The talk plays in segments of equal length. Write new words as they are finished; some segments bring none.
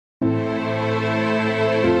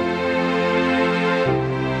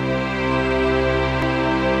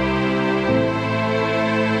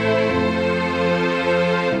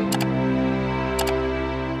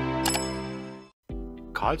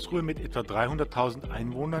Karlsruhe mit etwa 300.000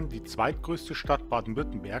 Einwohnern, die zweitgrößte Stadt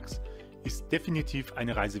Baden-Württembergs, ist definitiv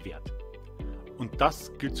eine Reise wert. Und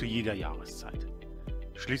das gilt zu jeder Jahreszeit.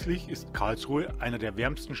 Schließlich ist Karlsruhe einer der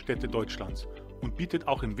wärmsten Städte Deutschlands und bietet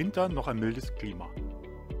auch im Winter noch ein mildes Klima.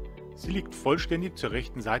 Sie liegt vollständig zur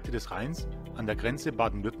rechten Seite des Rheins an der Grenze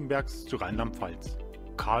Baden-Württembergs zu Rheinland-Pfalz.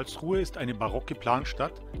 Karlsruhe ist eine barocke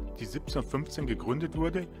Planstadt, die 1715 gegründet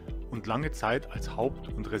wurde und lange Zeit als Haupt-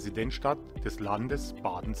 und Residenzstadt des Landes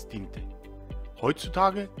Badens diente.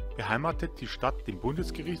 Heutzutage beheimatet die Stadt den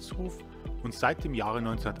Bundesgerichtshof und seit dem Jahre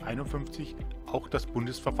 1951 auch das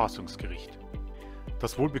Bundesverfassungsgericht.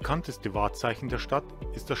 Das wohl bekannteste Wahrzeichen der Stadt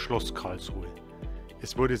ist das Schloss Karlsruhe.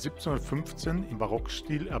 Es wurde 1715 im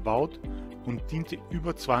Barockstil erbaut und diente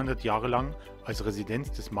über 200 Jahre lang als Residenz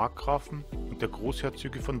des Markgrafen und der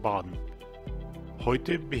Großherzöge von Baden.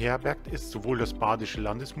 Heute beherbergt es sowohl das Badische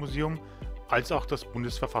Landesmuseum als auch das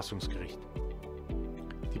Bundesverfassungsgericht.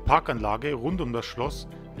 Die Parkanlage rund um das Schloss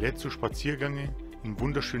lädt zu Spaziergängen in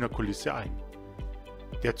wunderschöner Kulisse ein.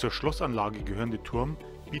 Der zur Schlossanlage gehörende Turm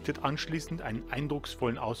bietet anschließend einen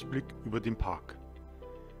eindrucksvollen Ausblick über den Park.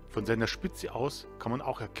 Von seiner Spitze aus kann man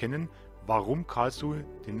auch erkennen, warum Karlsruhe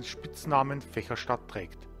den Spitznamen Fächerstadt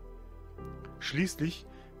trägt. Schließlich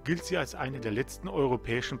gilt sie als eine der letzten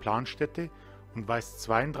europäischen Planstädte und weist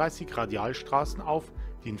 32 Radialstraßen auf,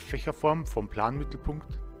 die in Fächerform vom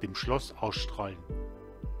Planmittelpunkt, dem Schloss, ausstrahlen.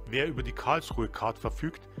 Wer über die Karlsruhe-Card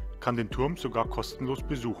verfügt, kann den Turm sogar kostenlos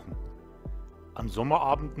besuchen. An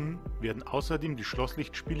Sommerabenden werden außerdem die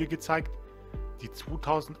Schlosslichtspiele gezeigt, die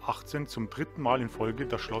 2018 zum dritten Mal in Folge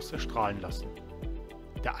das Schloss erstrahlen lassen.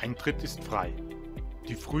 Der Eintritt ist frei.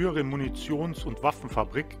 Die frühere Munitions- und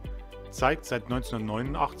Waffenfabrik zeigt seit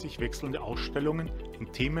 1989 wechselnde Ausstellungen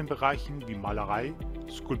in Themenbereichen wie Malerei,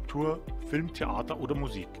 Skulptur, Film, Theater oder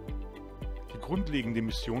Musik. Die grundlegende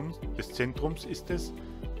Mission des Zentrums ist es,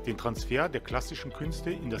 den Transfer der klassischen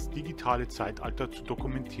Künste in das digitale Zeitalter zu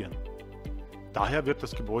dokumentieren. Daher wird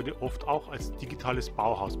das Gebäude oft auch als digitales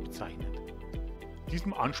Bauhaus bezeichnet.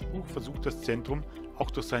 Diesem Anspruch versucht das Zentrum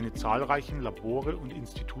auch durch seine zahlreichen Labore und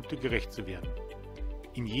Institute gerecht zu werden.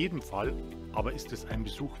 In jedem Fall aber ist es ein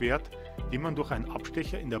Besuch wert, den man durch einen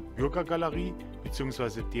Abstecher in der Bürgergalerie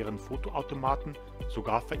bzw. deren Fotoautomaten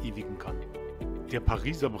sogar verewigen kann. Der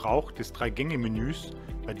Pariser Brauch des Drei-Gänge-Menüs,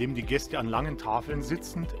 bei dem die Gäste an langen Tafeln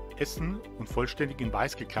sitzend, essen und vollständig in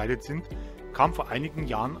Weiß gekleidet sind, kam vor einigen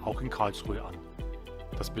Jahren auch in Karlsruhe an.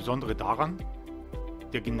 Das Besondere daran: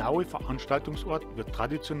 der genaue Veranstaltungsort wird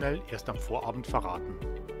traditionell erst am Vorabend verraten.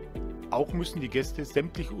 Auch müssen die Gäste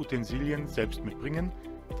sämtliche Utensilien selbst mitbringen,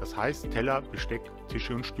 das heißt Teller, Besteck,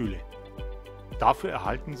 Tische und Stühle. Dafür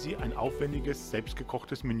erhalten sie ein aufwendiges,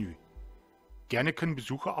 selbstgekochtes Menü. Gerne können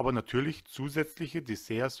Besucher aber natürlich zusätzliche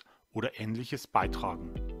Desserts oder Ähnliches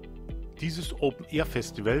beitragen. Dieses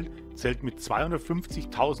Open-Air-Festival zählt mit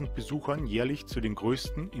 250.000 Besuchern jährlich zu den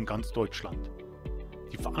größten in ganz Deutschland.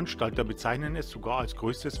 Die Veranstalter bezeichnen es sogar als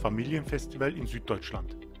größtes Familienfestival in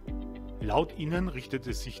Süddeutschland. Laut ihnen richtet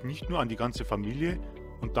es sich nicht nur an die ganze Familie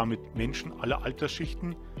und damit Menschen aller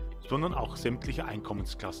Altersschichten, sondern auch sämtliche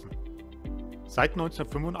Einkommensklassen. Seit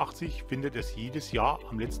 1985 findet es jedes Jahr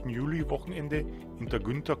am letzten Juli-Wochenende in der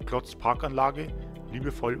Günther-Klotz-Parkanlage,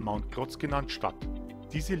 liebevoll Mount Klotz genannt, statt.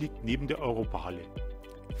 Diese liegt neben der Europahalle.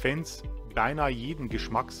 Fans beinahe jeden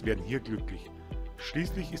Geschmacks werden hier glücklich.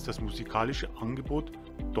 Schließlich ist das musikalische Angebot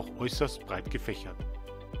doch äußerst breit gefächert.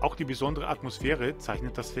 Auch die besondere Atmosphäre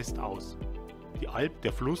zeichnet das Fest aus. Die Alp,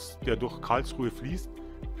 der Fluss, der durch Karlsruhe fließt,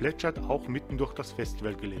 plätschert auch mitten durch das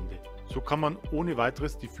Festivalgelände. So kann man ohne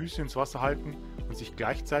weiteres die Füße ins Wasser halten und sich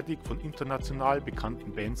gleichzeitig von international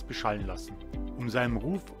bekannten Bands beschallen lassen. Um seinem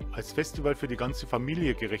Ruf als Festival für die ganze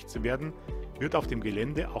Familie gerecht zu werden, wird auf dem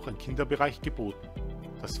Gelände auch ein Kinderbereich geboten.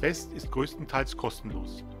 Das Fest ist größtenteils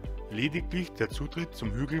kostenlos. Lediglich der Zutritt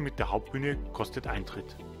zum Hügel mit der Hauptbühne kostet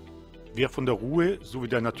Eintritt. Wer von der Ruhe sowie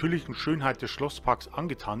der natürlichen Schönheit des Schlossparks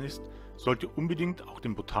angetan ist, sollte unbedingt auch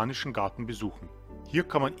den Botanischen Garten besuchen. Hier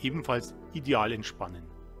kann man ebenfalls ideal entspannen.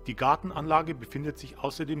 Die Gartenanlage befindet sich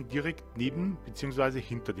außerdem direkt neben bzw.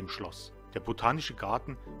 hinter dem Schloss. Der Botanische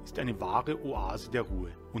Garten ist eine wahre Oase der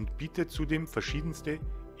Ruhe und bietet zudem verschiedenste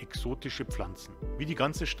exotische Pflanzen. Wie die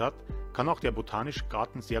ganze Stadt kann auch der Botanische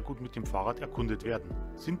Garten sehr gut mit dem Fahrrad erkundet werden.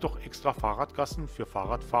 Sind doch extra Fahrradgassen für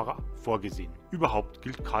Fahrradfahrer vorgesehen. Überhaupt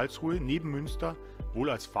gilt Karlsruhe neben Münster wohl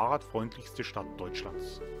als fahrradfreundlichste Stadt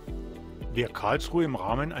Deutschlands. Wer Karlsruhe im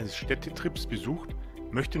Rahmen eines Städtetrips besucht,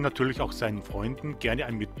 möchte natürlich auch seinen Freunden gerne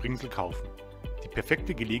ein Mitbringsel kaufen. Die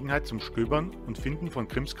perfekte Gelegenheit zum Stöbern und Finden von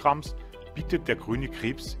Krimskrams bietet der Grüne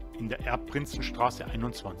Krebs in der Erbprinzenstraße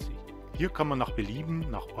 21. Hier kann man nach Belieben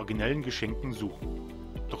nach originellen Geschenken suchen.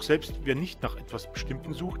 Doch selbst wer nicht nach etwas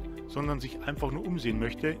Bestimmtem sucht, sondern sich einfach nur umsehen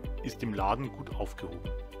möchte, ist im Laden gut aufgehoben.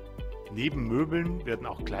 Neben Möbeln werden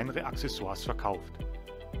auch kleinere Accessoires verkauft.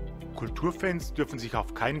 Kulturfans dürfen sich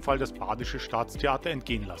auf keinen Fall das Badische Staatstheater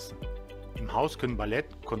entgehen lassen. Im Haus können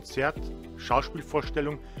Ballett, Konzert,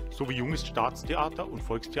 Schauspielvorstellung sowie Junges Staatstheater und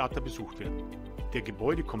Volkstheater besucht werden. Der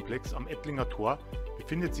Gebäudekomplex am Ettlinger Tor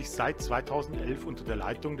befindet sich seit 2011 unter der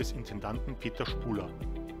Leitung des Intendanten Peter Spuler.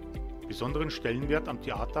 Besonderen Stellenwert am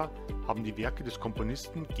Theater haben die Werke des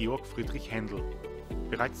Komponisten Georg Friedrich Händel.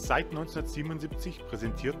 Bereits seit 1977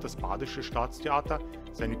 präsentiert das Badische Staatstheater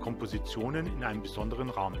seine Kompositionen in einem besonderen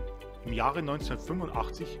Rahmen. Im Jahre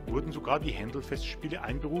 1985 wurden sogar die Händel-Festspiele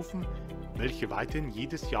einberufen, welche weiterhin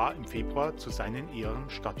jedes Jahr im Februar zu seinen Ehren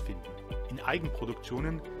stattfinden. In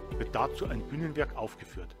Eigenproduktionen wird dazu ein Bühnenwerk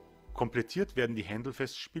aufgeführt. Komplettiert werden die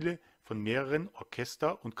Händel-Festspiele von mehreren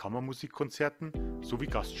Orchester- und Kammermusikkonzerten sowie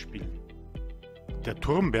Gastspielen. Der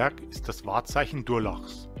Turmberg ist das Wahrzeichen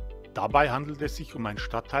Durlachs. Dabei handelt es sich um einen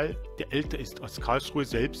Stadtteil, der älter ist als Karlsruhe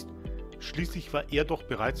selbst. Schließlich war er doch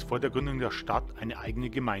bereits vor der Gründung der Stadt eine eigene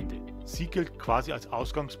Gemeinde. Sie gilt quasi als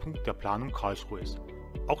Ausgangspunkt der Planung Karlsruhes.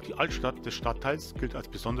 Auch die Altstadt des Stadtteils gilt als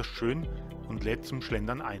besonders schön und lädt zum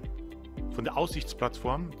Schlendern ein. Von der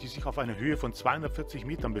Aussichtsplattform, die sich auf einer Höhe von 240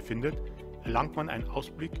 Metern befindet, erlangt man einen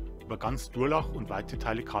Ausblick über ganz Durlach und weite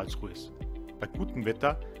Teile Karlsruhes. Bei gutem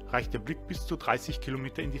Wetter reicht der Blick bis zu 30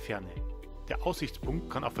 Kilometer in die Ferne. Der Aussichtspunkt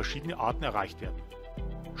kann auf verschiedene Arten erreicht werden.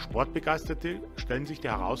 Sportbegeisterte stellen sich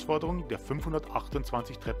der Herausforderung der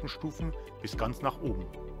 528 Treppenstufen bis ganz nach oben,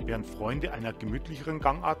 während Freunde einer gemütlicheren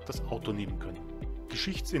Gangart das Auto nehmen können.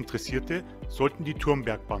 Geschichtsinteressierte sollten die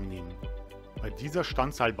Turmbergbahn nehmen. Bei dieser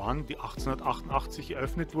Standseilbahn, die 1888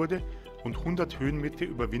 eröffnet wurde und 100 Höhenmeter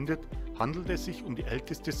überwindet, handelt es sich um die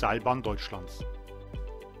älteste Seilbahn Deutschlands.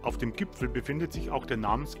 Auf dem Gipfel befindet sich auch der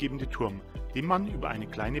namensgebende Turm, den man über eine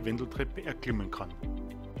kleine Wendeltreppe erklimmen kann.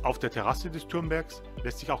 Auf der Terrasse des Turmbergs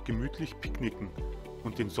lässt sich auch gemütlich picknicken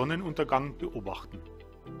und den Sonnenuntergang beobachten.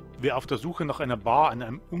 Wer auf der Suche nach einer Bar an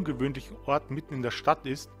einem ungewöhnlichen Ort mitten in der Stadt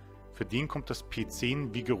ist, für den kommt das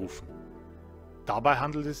P10 wie gerufen. Dabei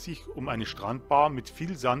handelt es sich um eine Strandbar mit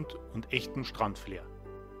viel Sand und echtem Strandflair.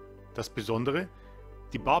 Das Besondere: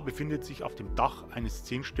 die Bar befindet sich auf dem Dach eines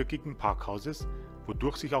 10-stöckigen Parkhauses,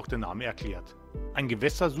 wodurch sich auch der Name erklärt. Ein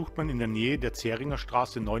Gewässer sucht man in der Nähe der Zähringer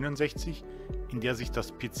Straße 69, in der sich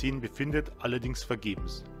das P10 befindet, allerdings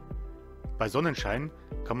vergebens. Bei Sonnenschein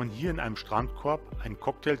kann man hier in einem Strandkorb einen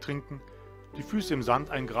Cocktail trinken, die Füße im Sand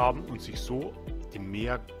eingraben und sich so dem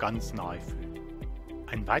Meer ganz nahe fühlen.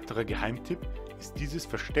 Ein weiterer Geheimtipp ist dieses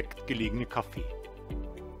versteckt gelegene Café.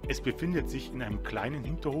 Es befindet sich in einem kleinen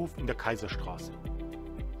Hinterhof in der Kaiserstraße.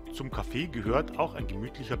 Zum Café gehört auch ein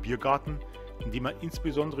gemütlicher Biergarten, in dem man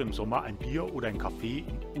insbesondere im Sommer ein Bier oder ein Kaffee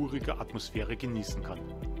in uriger Atmosphäre genießen kann.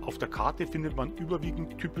 Auf der Karte findet man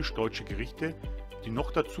überwiegend typisch deutsche Gerichte, die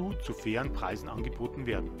noch dazu zu fairen Preisen angeboten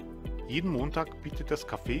werden. Jeden Montag bietet das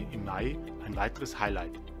Café im Mai ein weiteres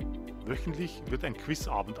Highlight. Wöchentlich wird ein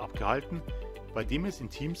Quizabend abgehalten, bei dem es in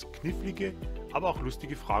Teams knifflige, aber auch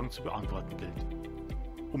lustige Fragen zu beantworten gilt.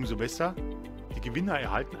 Umso besser, die Gewinner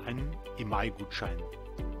erhalten einen E-Mai-Gutschein.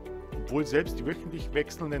 Obwohl selbst die wöchentlich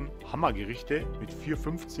wechselnden Hammergerichte mit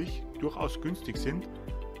 4,50 durchaus günstig sind,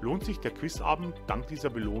 lohnt sich der Quizabend dank dieser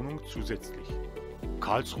Belohnung zusätzlich.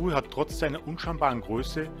 Karlsruhe hat trotz seiner unscheinbaren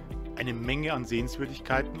Größe eine Menge an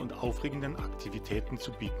Sehenswürdigkeiten und aufregenden Aktivitäten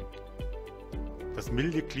zu bieten. Das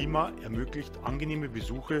milde Klima ermöglicht angenehme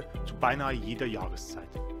Besuche zu beinahe jeder Jahreszeit.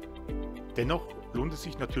 Dennoch lohnt es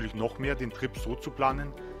sich natürlich noch mehr, den Trip so zu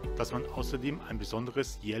planen, dass man außerdem ein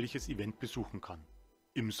besonderes jährliches Event besuchen kann.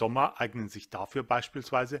 Im Sommer eignen sich dafür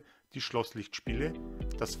beispielsweise die Schlosslichtspiele,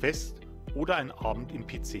 das Fest oder ein Abend im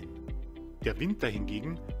P10. Der Winter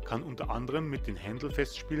hingegen kann unter anderem mit den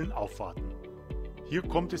Händel-Festspielen aufwarten. Hier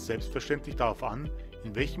kommt es selbstverständlich darauf an,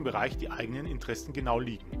 in welchem Bereich die eigenen Interessen genau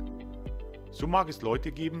liegen. So mag es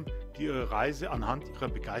Leute geben, die ihre Reise anhand ihrer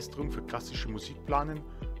Begeisterung für klassische Musik planen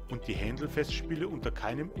und die Händel-Festspiele unter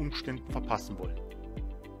keinen Umständen verpassen wollen.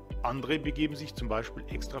 Andere begeben sich zum Beispiel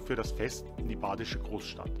extra für das Fest in die badische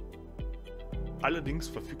Großstadt. Allerdings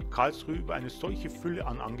verfügt Karlsruhe über eine solche Fülle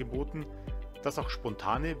an Angeboten, dass auch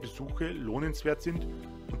spontane Besuche lohnenswert sind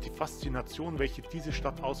und die Faszination, welche diese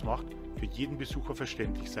Stadt ausmacht, für jeden Besucher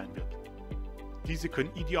verständlich sein wird. Diese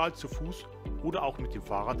können ideal zu Fuß oder auch mit dem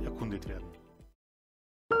Fahrrad erkundet werden.